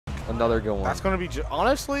Another good one. That's going to be,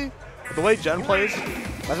 honestly, the way Jen plays,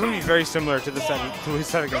 that's going to be very similar to the set, to his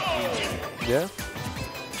set against me. Yeah?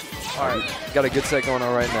 All right. Got a good set going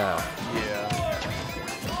on right now.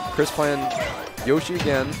 Yeah. Chris playing Yoshi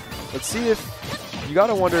again. Let's see if, you got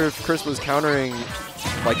to wonder if Chris was countering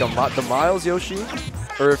like the Miles Yoshi,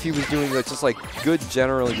 or if he was doing like, just like good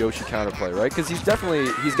general Yoshi counterplay, right? Because he's got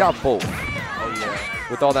both. Oh, yeah.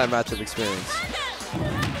 With all that matchup experience.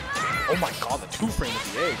 Oh my god, the 2-frame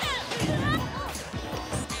with the egg.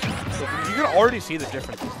 So you can already see the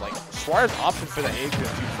differences. Like, Suarez opted for the egg to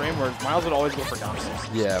 2-frame, whereas Miles would always go for down tilts.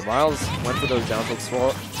 Yeah, Miles went for those down tilts.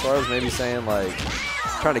 Suarez maybe saying, like,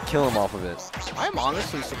 trying to kill him off of it. I'm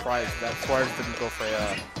honestly surprised that Suarez didn't go for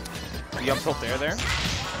the up tilt there.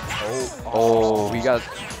 Oh, he got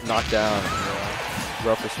knocked down. Yeah.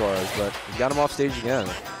 Rough for Suarez, but he got him off stage again.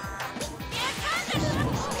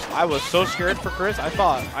 I was so scared for Chris. I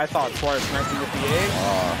thought Suarez sniped him with the egg.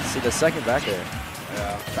 Oh, see the second back air.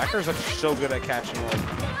 Yeah, backers are so good at catching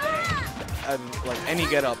like any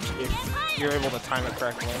get up if you're able to time it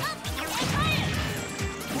correctly.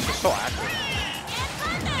 He's just so accurate.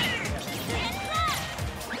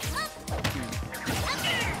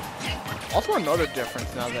 Also another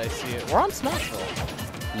difference now that I see it, we're on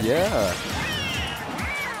Smashville. Yeah.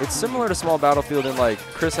 It's similar to Small Battlefield in like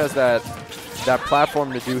Chris has that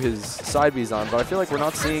platform to do his side Bs on, but I feel like we're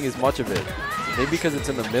not seeing as much of it. Maybe because it's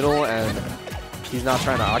in the middle and he's not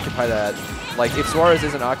trying to occupy that. Like if Suarez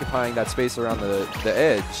isn't occupying that space around the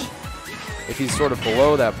edge, if he's sort of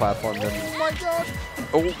below that platform, then... Oh my god!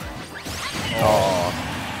 Oh.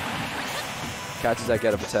 Catches that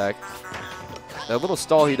get up attack. That little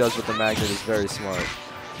stall he does with the magnet is very smart.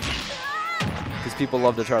 Because people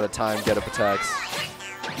love to try to time get up attacks.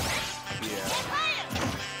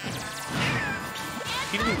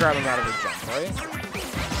 He didn't grab him out of his jump, right?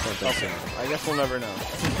 Okay, I guess we'll never know.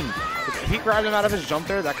 If he grabbed him out of his jump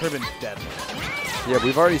there, that could have been dead. Yeah,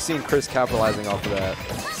 we've already seen Chris capitalizing off of that.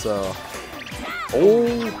 So,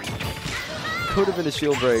 oh, could have been a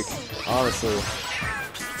shield break, honestly.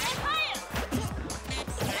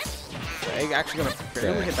 The egg actually gonna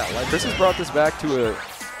barely hit that ledge. Chris has brought this back to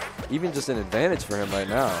even just an advantage for him right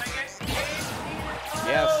now.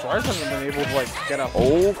 Yeah, Suarez hasn't been able to like get up.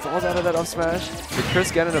 Oh, falls out of that up smash. Did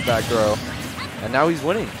Chris get in a back throw? And now he's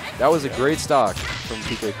winning. That was a great stock from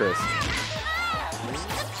PkChris.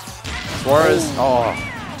 Suarez,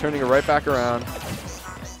 turning it right back around.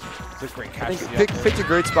 It's a great catch. I think picked a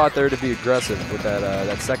great spot there to be aggressive with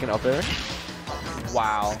that second up air.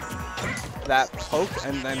 Wow. That poke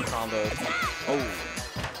and then combo. Oh.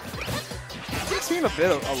 I've seen a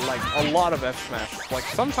bit of like a lot of F smash. Like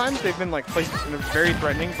sometimes they've been like placed in a very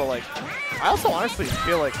threatening, but like I also honestly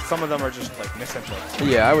feel like some of them are just like misinputs.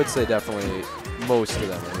 Yeah, I would say definitely most of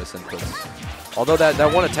them are misinputs. Although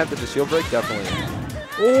that one attempt at the shield break definitely.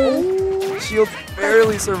 Oh, shield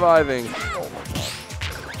barely surviving.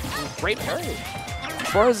 Great parry. As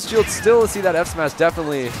far as the shield, still see that F smash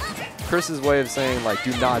definitely Chris's way of saying like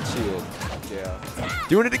do not shield. Yeah.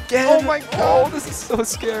 Doing it again. Oh my god. Oh, this is so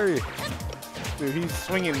scary. Dude, he's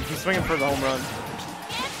swinging for the home run.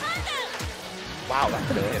 Wow, that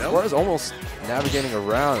could have hit him. Suarez almost navigating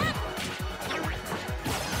around.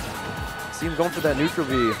 See him going for that neutral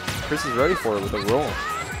B. Chris is ready for it with a roll.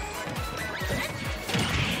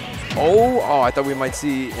 Oh, I thought we might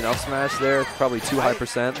see an up smash there. Probably too high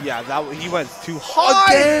percent. Yeah, he went too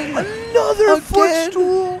high. Again! Another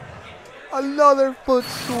footstool. Another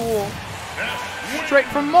footstool. Straight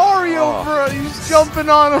from Mario, bro. He's jumping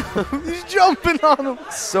on him. He's jumping on him.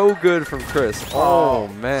 So good from Chris. Oh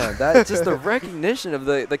man, that just the recognition of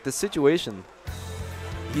the situation.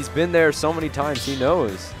 He's been there so many times. He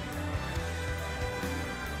knows.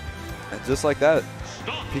 And just like that,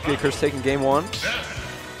 PkChris taking game one.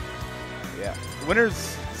 Yeah.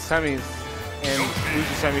 Winners, semis, and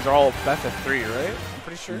losers semis are all best of 3, right? I'm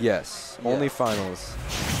pretty sure. Yes. Only finals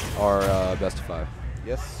are best of 5.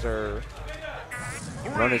 Yes, sir.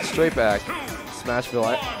 Run it straight back.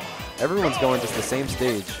 Smashville. Everyone's going just the same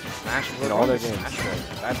stage in all their games.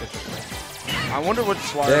 That's interesting. I wonder what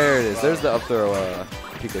Suarez. There it is. There's the up throw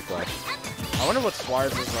PK flash. I wonder what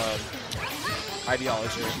Suarez's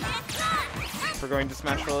ideology for going to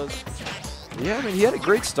Smashville is. Yeah, I mean, he had a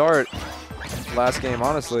great start last game,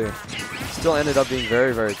 honestly. Still ended up being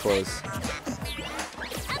very, very close.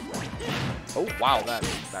 Oh, wow, that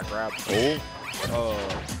grab. Oh.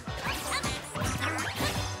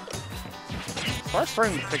 Suarez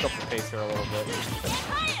starting to pick up the pace here a little bit.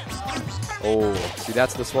 Oh, see,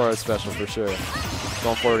 that's the Suarez special for sure.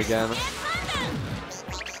 Going for it again.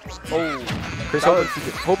 Oh, Chris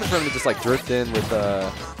hoping for him to just like drift in with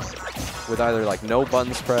with either like no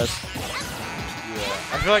buttons pressed.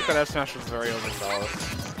 Yeah, I feel like that F smash was very overzealous.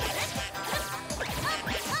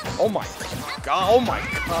 Oh my god! Oh my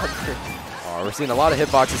god! Oh, we're seeing a lot of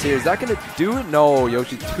hitboxes here. Is that gonna do it? No,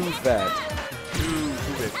 Yoshi too fat. Too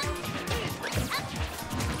big.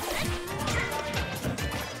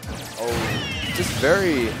 Oh, just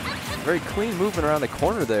very clean movement around the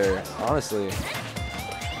corner there. Honestly,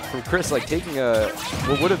 from Chris, like taking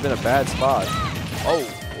what would have been a bad spot. Oh,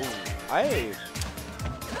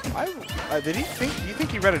 did he think? Do you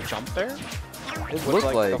think he read a jump there? It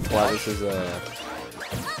looked like that was his.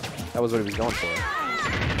 That was what he was going for.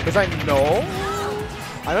 Because I know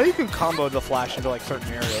you can combo the flash into like certain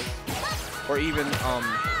areas, or even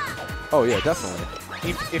Oh yeah, definitely.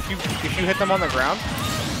 If you hit them on the ground,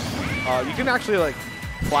 you can actually like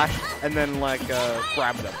flash and then like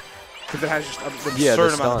grab them because it has just an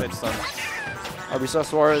absurd amount of hit stun. We saw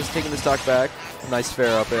Suarez taking the stock back. Nice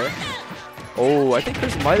fair up there. Oh, I think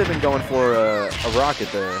Chris might have been going for a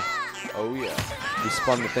rocket there. Oh yeah. He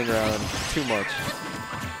spun the thing around too much.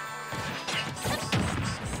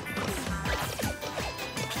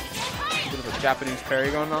 Bit of a Japanese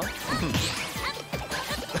parry going on.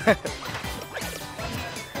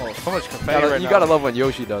 Oh, so much confetti right now. You gotta love when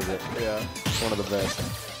Yoshi does it. Yeah. It's one of the best.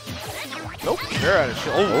 Nope. They're out of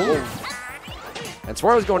shit. Oh. And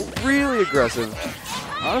Suarez going really aggressive.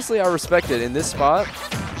 Honestly, I respect it in this spot.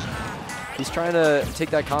 He's trying to take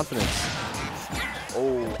that confidence.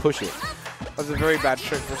 Oh, push it. That was a very bad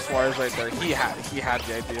trick for Suarez right there. He had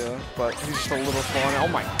the idea, but he's just a little slow on it. Oh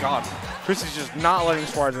my god. Chris is just not letting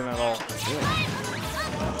Suarez in at all. Yeah.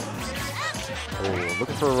 Oh,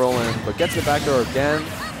 looking for a roll in, but gets the back door again.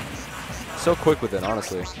 So quick with it,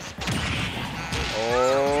 honestly.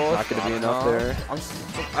 Oh, not going to be enough there.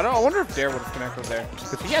 I wonder if Dare would have connected there,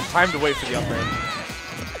 because he had time to wait for the up air.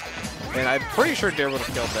 And I'm pretty sure Dare would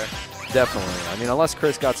have killed there. Definitely. I mean, unless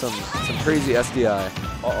Chris got some crazy SDI.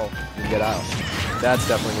 Uh-oh. You get out. That's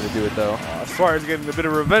definitely going to do it, though. Suarez getting a bit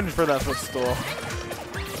of revenge for that footstool.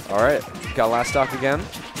 All right. Got last stock again.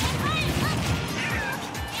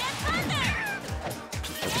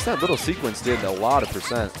 Just that little sequence did a lot of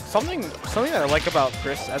percent. Something that I like about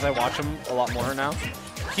Chris as I watch him a lot more now,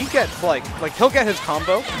 he gets like he'll get his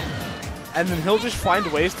combo, and then he'll just find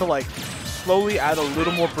ways to like slowly add a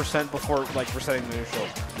little more percent before like resetting the neutral.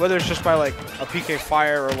 Whether it's just by like a PK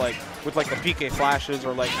fire or like with like the PK flashes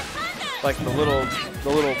or like the little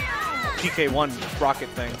PK1 rocket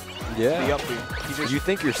thing. Yeah. The up B. You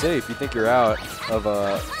think you're safe. You think you're out of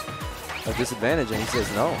a disadvantage, and he says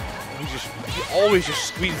no. He always just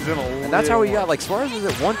squeezes in a little. And that's how he got, like, Suarez is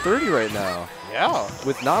at 130 right now. Yeah.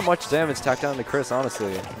 With not much damage tacked down to Chris,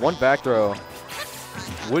 honestly. One back throw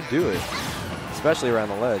would do it, especially around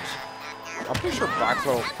the ledge. I'm pretty sure back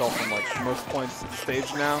throw will kill from, like, most points of the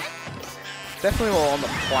stage now. Definitely will on the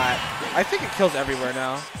plat. I think it kills everywhere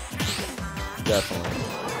now. Definitely.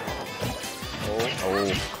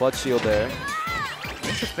 Oh, clutch shield there.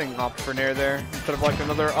 Interesting hop for Nair there. Instead of, like,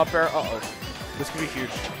 another up air. Uh-oh. This could be huge.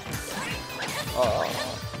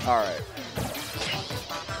 All right.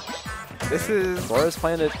 This is Suarez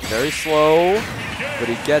playing it very slow, but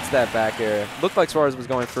he gets that back air. Looked like Suarez was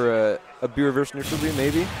going for a B reverse neutral B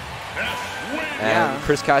maybe. And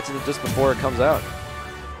Chris catches it just before it comes out.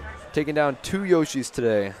 Taking down 2 Yoshis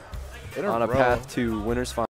today on a path to winners final.